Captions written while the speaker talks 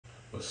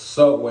What's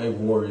up, Wave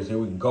Warriors? Here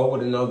we go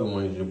with another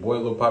one. It's your boy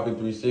Lil Poppy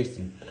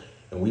 360,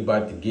 and we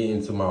about to get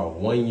into my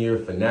 1-year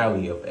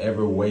finale of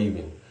ever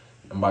waving.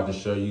 I'm about to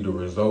show you the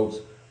results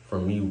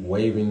from me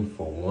waving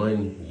for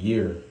 1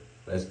 year.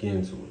 Let's get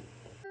into it.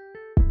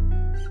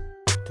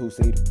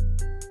 Two-seater,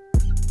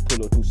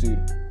 pull up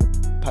two-seater,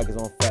 pockets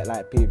on fat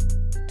like Peter,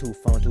 2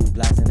 phone, 2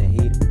 blocks in the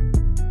heater.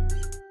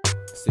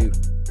 Seater,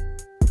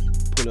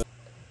 pull up.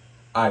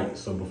 Alright,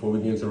 so before we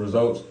get into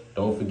results,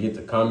 don't forget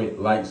to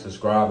comment, like,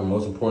 subscribe, and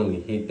most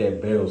importantly, hit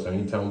that bell. So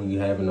anytime we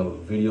having a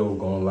video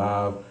going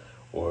live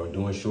or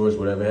doing shorts,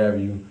 whatever have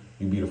you,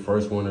 you be the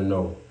first one to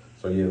know.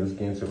 So yeah, let's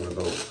get into the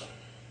results.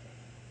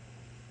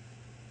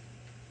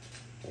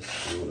 Let's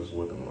see what it's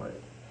looking like.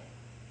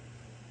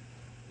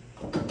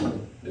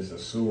 This is a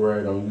sew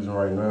rag I'm using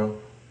right now.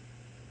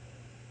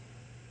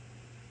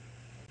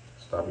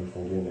 Stop you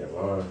from getting that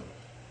line.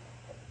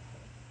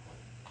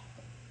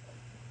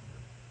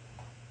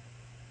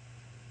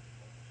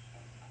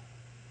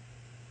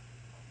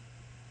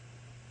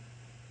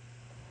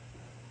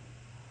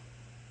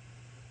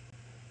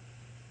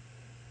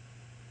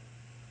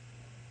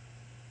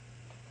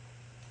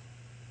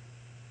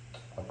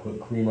 I put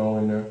Cremo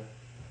in there.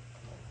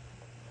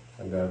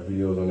 I got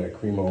videos on that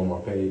Cremo on my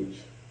page.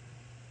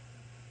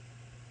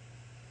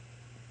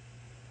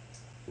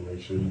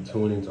 Make sure you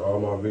tune into all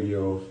my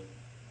videos.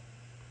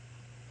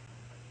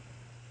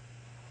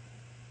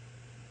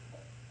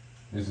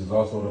 This is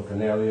also the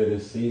finale of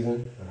this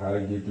season, how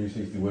to get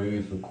 360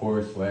 waves with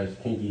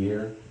coarse/kinky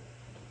hair.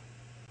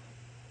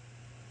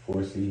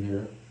 4C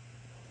here.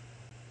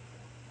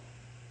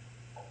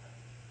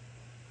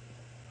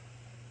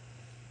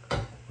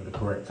 The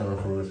correct term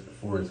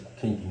for is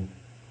kinky.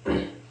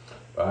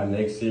 Our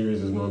next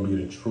series is going to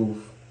be the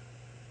truth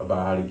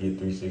about how to get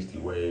 360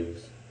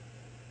 waves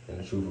and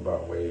the truth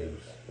about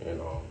waves and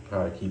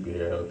how to keep your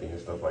hair healthy and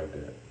stuff like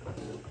that.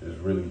 It's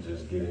really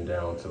just getting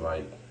down to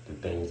like the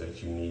things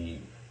that you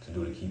need to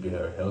do to keep your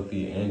hair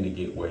healthy and to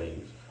get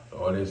waves. So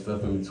all that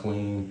stuff in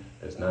between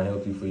that's not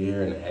healthy for your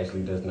hair and it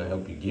actually does not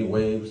help you get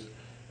waves,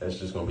 that's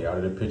just going to be out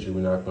of the picture.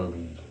 We're not going to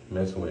be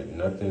messing with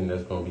nothing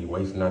that's going to be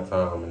wasting our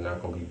time and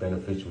not going to be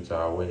beneficial to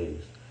our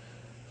waves.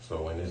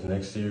 So in this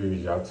next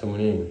series, y'all tune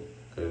in,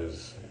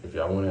 because if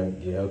y'all want to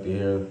get healthy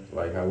hair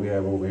like how we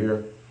have over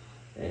here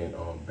and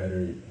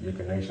better your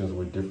connections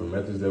with different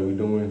methods that we're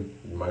doing,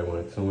 you might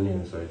want to tune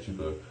in so that you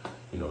could,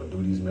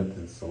 do these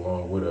methods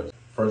along with us.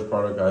 First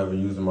product I ever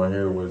used in my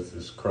hair was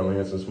this Curl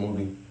Enhancer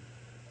Smoothie.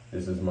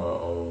 This is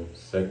my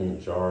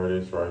second jar of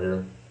this right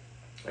here.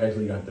 I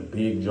actually got the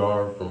big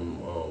jar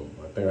from,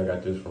 I think I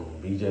got this from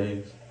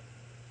BJ's.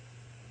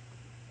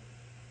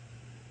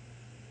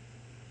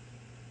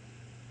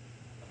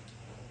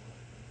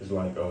 It's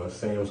like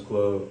Sam's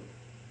Club,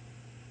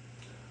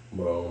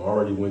 but I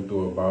already went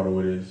through a bottle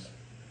of this.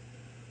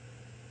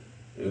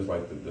 It was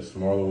like the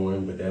smaller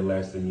one, but that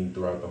lasted me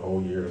throughout the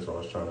whole year. That's what I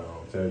was trying to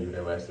tell you,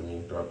 that lasted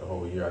me throughout the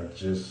whole year. I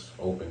just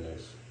opened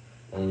this.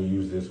 Only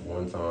used this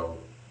one time.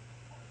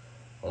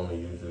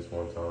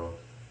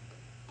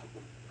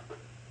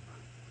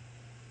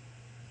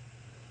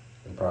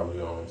 And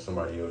probably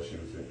somebody else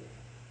used it.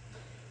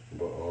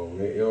 But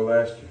it'll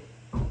last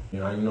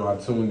you. I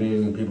tuned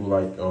in people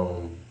like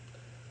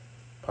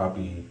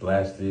Poppy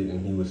Blasted,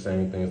 and he was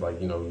saying things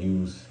like,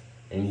 use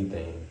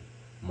anything,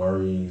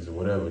 Murray's or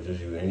whatever, just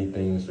use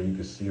anything so you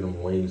can see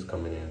them waves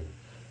coming in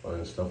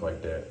and stuff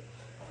like that.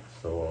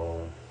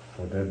 So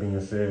with that being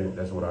said,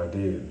 that's what I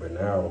did. But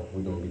now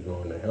we're gonna be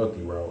going the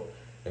healthy route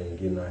and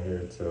getting our hair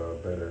to a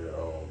better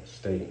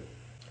state.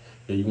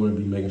 Yeah, you wanna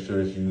be making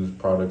sure that you use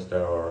products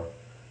that are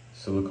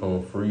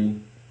silicone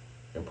free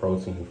and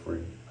protein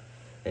free.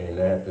 And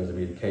that happens to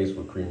be the case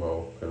with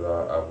Cremo, because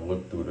I've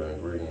looked through the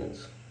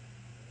ingredients.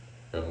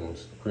 And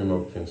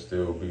Cremo can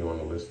still be on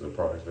the list of the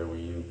products that we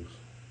use.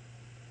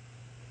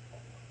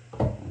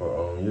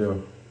 But yeah,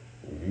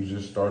 if you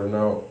just starting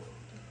out,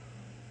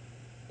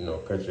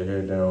 cut your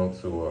hair down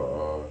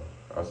to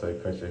I say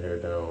cut your hair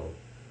down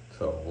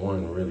to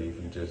 1 really,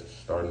 if you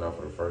just starting out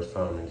for the first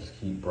time, and just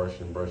keep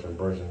brushing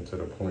to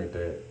the point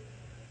that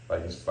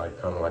it's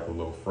like kind of like a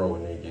little fro,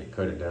 and then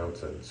cut it down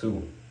to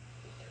 2.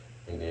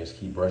 And then just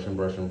keep brushing.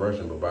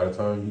 But by the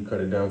time you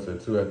cut it down to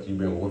 2 after you've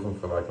been woofing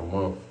for like a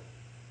month,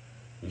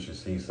 you should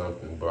see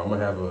something. But I'm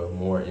gonna have a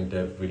more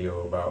in-depth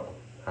video about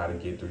how to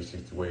get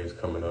 360 waves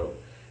coming up.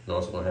 And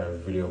also gonna have a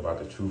video about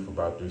the truth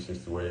about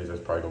 360 waves.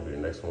 That's probably gonna be the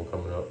next one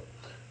coming up,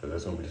 because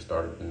that's gonna be the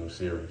start of the new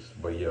series.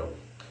 But yeah,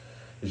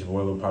 it's your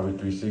boy Lil Poppy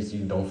 360.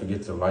 Don't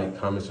forget to like,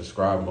 comment,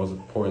 subscribe. Most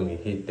importantly,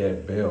 hit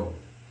that bell.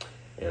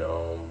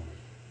 And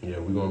yeah,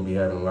 we're gonna be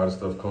having a lot of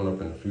stuff coming up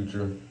in the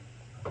future,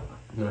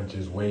 not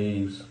just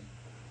waves.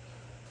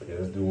 So yeah,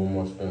 let's do one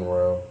more spin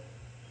around.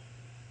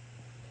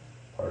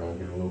 Probably gonna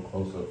get a little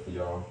close up for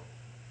y'all.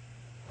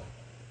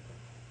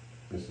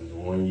 This is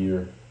 1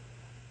 year.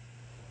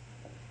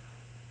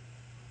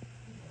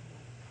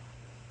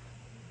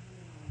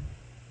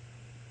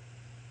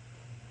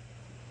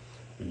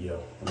 But yeah,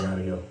 we out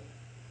of here.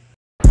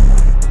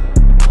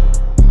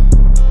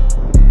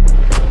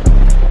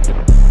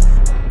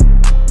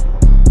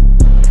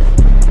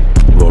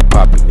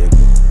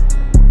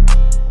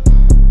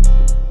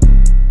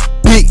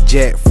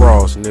 Jack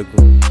Frost, nigga.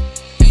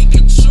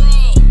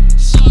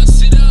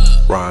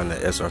 Riding the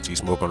SRT,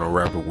 smoke on a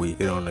rapper weed.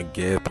 Hit on the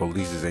gas,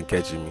 police isn't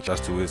catching me. Shots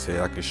to his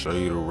head, I can show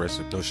you the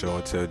recipe. No show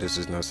and tell, this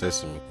is not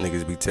sesame.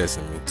 Niggas be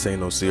testing me. This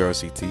ain't no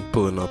CRCT.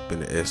 Pulling up in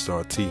the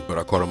SRT, but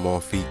I caught him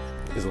on feet.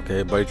 It's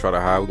okay, everybody try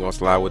to hide. We gon'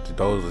 slide with the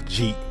doors of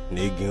Jeep.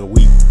 Nigga getting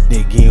weak,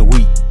 nigga getting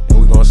weak.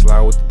 And we gon'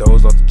 slide with the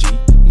doors off the Jeep.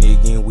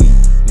 Nigga getting weak,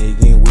 nigga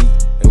getting weak.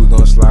 And we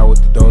gon' slide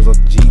with the doors off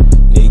the Jeep.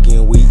 Nigga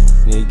getting weak,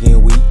 nigga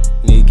getting weak,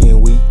 nigga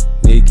getting weak.